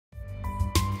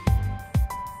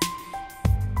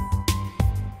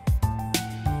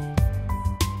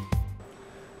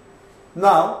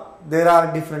Now there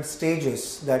are different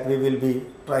stages that we will be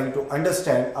trying to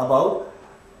understand about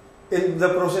in the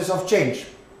process of change.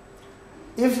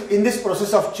 If in this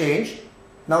process of change,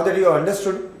 now that you have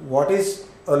understood what is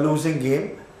a losing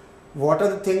game, what are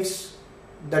the things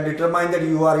that determine that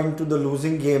you are into the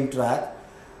losing game track,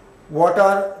 what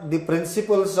are the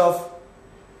principles of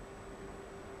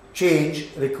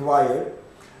change required,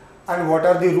 and what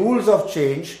are the rules of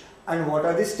change, and what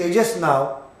are the stages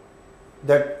now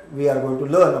that we are going to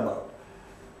learn about.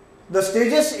 The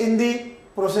stages in the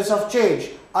process of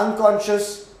change: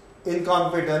 unconscious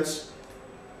incompetence,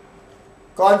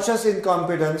 conscious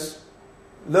incompetence,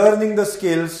 learning the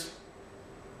skills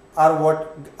are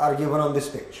what are given on this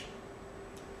page.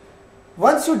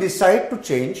 Once you decide to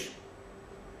change,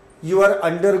 you are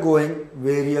undergoing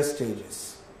various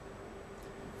stages.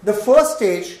 The first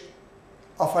stage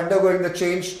of undergoing the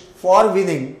change for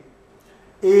winning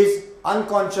is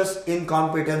unconscious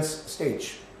incompetence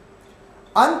stage.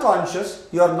 Unconscious,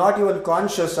 you are not even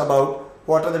conscious about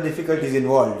what are the difficulties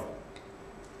involved.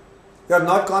 You are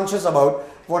not conscious about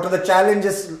what are the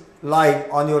challenges lying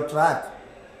on your track.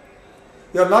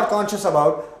 You are not conscious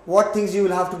about what things you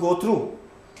will have to go through.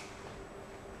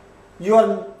 You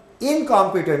are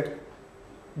incompetent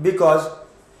because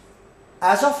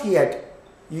as of yet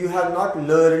you have not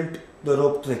learned the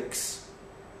rope tricks.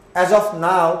 As of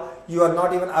now you are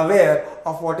not even aware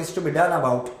of what is to be done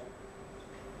about.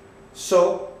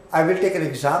 So I will take an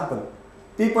example.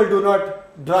 People do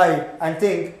not drive and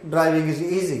think driving is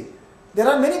easy. There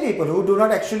are many people who do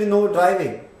not actually know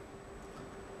driving.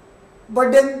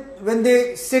 But then when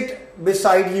they sit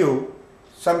beside you,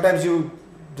 sometimes you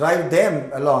drive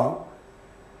them along,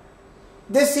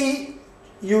 they see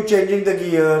you changing the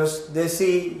gears, they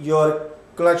see your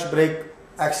clutch brake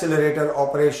accelerator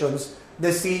operations,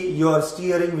 they see your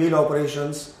steering wheel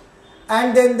operations,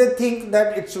 and then they think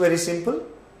that it's very simple.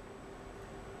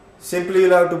 Simply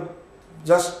you'll have to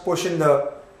just push in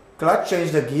the clutch,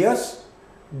 change the gears,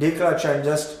 declutch and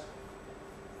just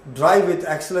drive with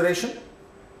acceleration.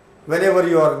 Whenever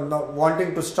you are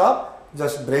wanting to stop,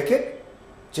 just brake it,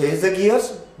 change the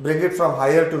gears, bring it from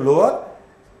higher to lower,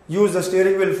 use the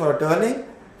steering wheel for turning,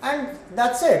 and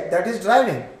that's it. That is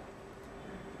driving.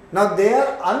 Now they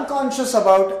are unconscious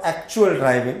about actual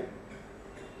driving.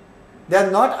 They are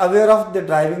not aware of the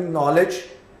driving knowledge.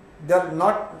 They are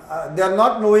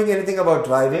not knowing anything about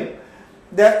driving.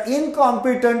 They are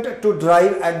incompetent to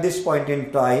drive at this point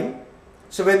in time.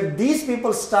 So when these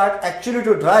people start actually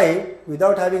to drive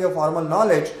without having a formal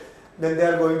knowledge, then they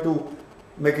are going to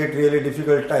make it really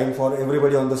difficult time for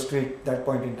everybody on the street that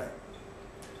point in time.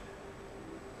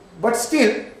 But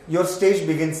still, your stage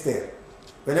begins there.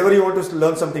 Whenever you want to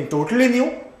learn something totally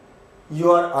new,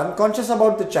 you are unconscious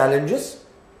about the challenges,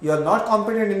 you are not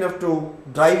competent enough to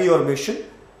drive your mission,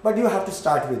 but you have to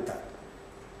start with that.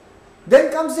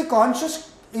 Then comes the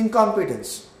conscious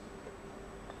incompetence,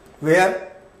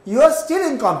 where you are still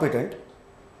incompetent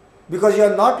because you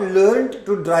are not learned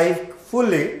to drive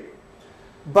fully,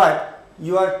 but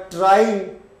you are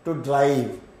trying to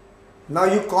drive. Now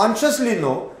you consciously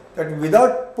know that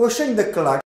without pushing the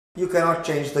clutch, you cannot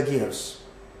change the gears.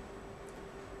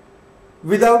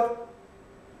 Without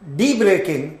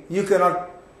de-braking, you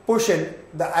cannot push in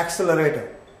the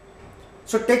accelerator.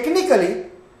 So technically,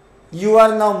 you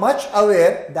are now much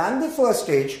aware than the first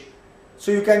stage,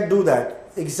 so you can do that.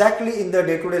 Exactly in the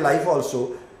day-to-day life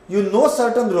also, you know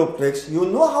certain rope tricks, you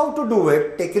know how to do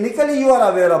it, technically you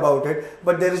are aware about it,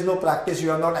 but there is no practice, you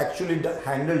have not actually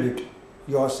handled it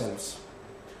yourselves.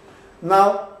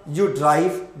 Now you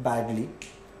drive badly,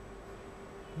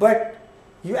 but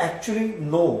you actually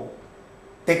know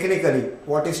technically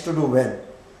what is to do when.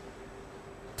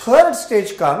 Third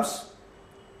stage comes,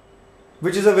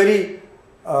 which is a very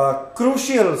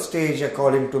crucial stage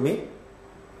according to me,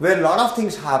 where a lot of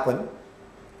things happen,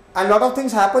 and a lot of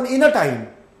things happen in a time,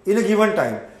 in a given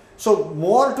time. So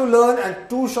more to learn and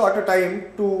too short a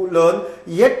time to learn,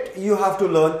 yet you have to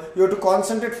learn, you have to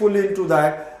concentrate fully into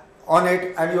that, on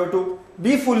it, and you have to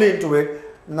be fully into it.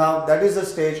 Now that is the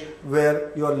stage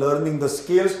where you are learning the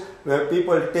skills, where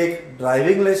people take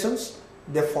driving lessons.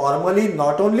 They formally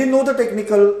not only know the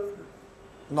technical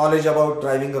knowledge about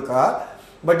driving a car,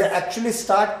 but they actually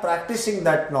start practicing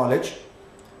that knowledge.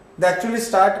 They actually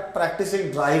start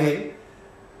practicing driving.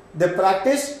 They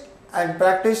practice and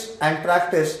practice and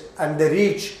practice, and they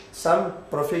reach some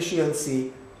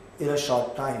proficiency in a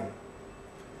short time.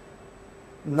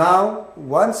 Now,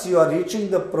 once you are reaching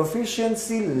the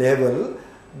proficiency level,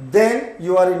 then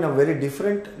you are in a very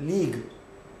different league.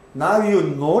 Now you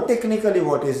know technically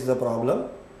what is the problem.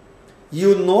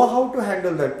 You know how to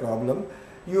handle that problem.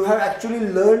 you have actually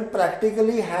learned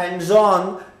practically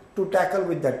hands-on to tackle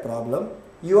with that problem.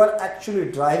 You are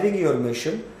actually driving your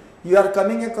mission. You are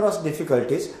coming across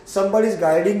difficulties. Somebody is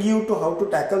guiding you to how to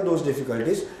tackle those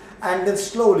difficulties, and then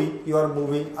slowly you are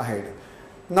moving ahead.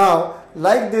 Now,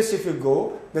 like this, if you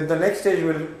go, then the next stage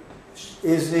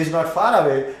is not far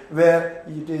away, where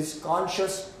it is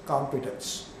conscious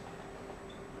competence.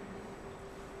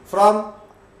 From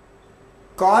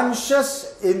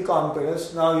conscious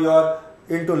incompetence, now you are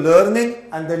into learning,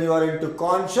 and then you are into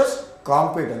conscious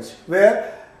competence,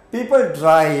 where people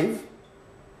drive,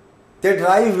 they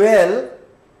drive well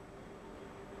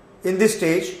in this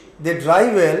stage, they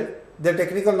drive well, their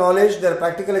technical knowledge, their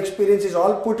practical experience is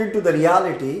all put into the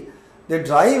reality, they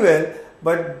drive well.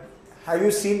 But have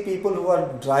you seen people who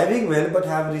are driving well but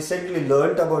have recently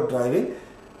learnt about driving?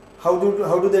 How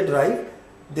do they drive?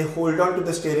 They hold on to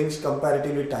the steerings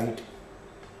comparatively tight.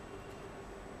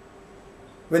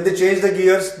 When they change the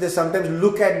gears, they sometimes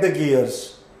look at the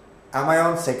gears. Am I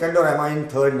on second or am I in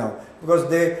third now? Because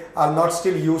they are not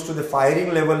still used to the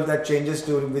firing level that changes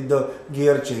with the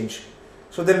gear change.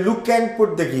 So they look and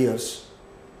put the gears.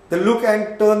 They look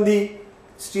and turn the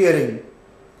steering.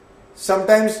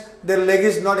 Sometimes their leg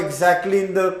is not exactly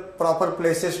in the proper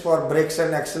places for brakes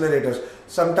and accelerators.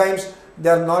 Sometimes they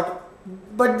are not,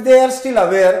 but they are still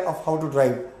aware of how to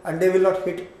drive, and they will not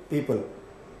hit people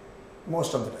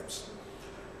most of the times.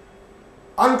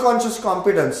 Unconscious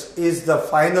competence is the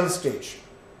final stage,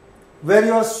 where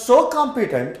you are so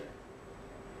competent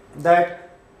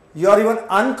that you are even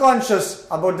unconscious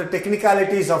about the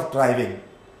technicalities of driving.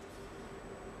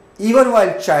 Even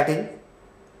while chatting,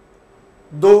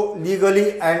 though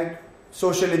legally and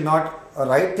socially not a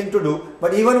right thing to do,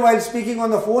 but even while speaking on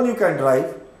the phone you can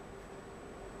drive.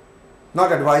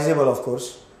 Not advisable, of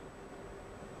course.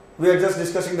 We are just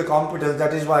discussing the competence,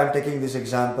 that is why I am taking this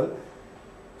example.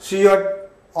 So you are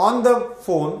on the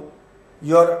phone,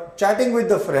 you are chatting with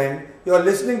the friend, you are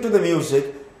listening to the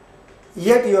music,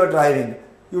 yet you are driving.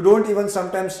 You don't even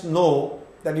sometimes know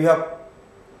that you have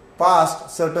passed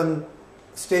certain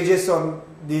stages on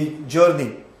the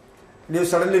journey. And you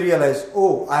suddenly realize,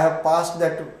 oh, I have passed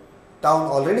that town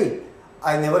already.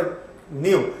 I never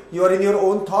knew. You are in your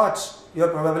own thoughts. You are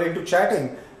probably into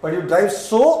chatting. But you drive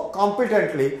so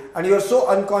competently and you are so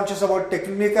unconscious about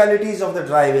technicalities of the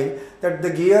driving that the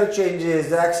gear changes,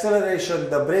 the acceleration,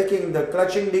 the braking, the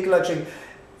clutching, declutching,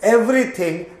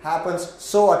 everything happens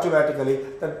so automatically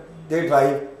that they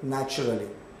drive naturally.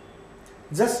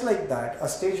 Just like that, a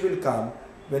stage will come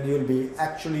when you will be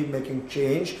actually making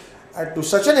change to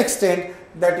such an extent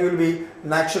that you will be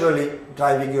naturally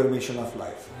driving your mission of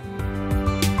life.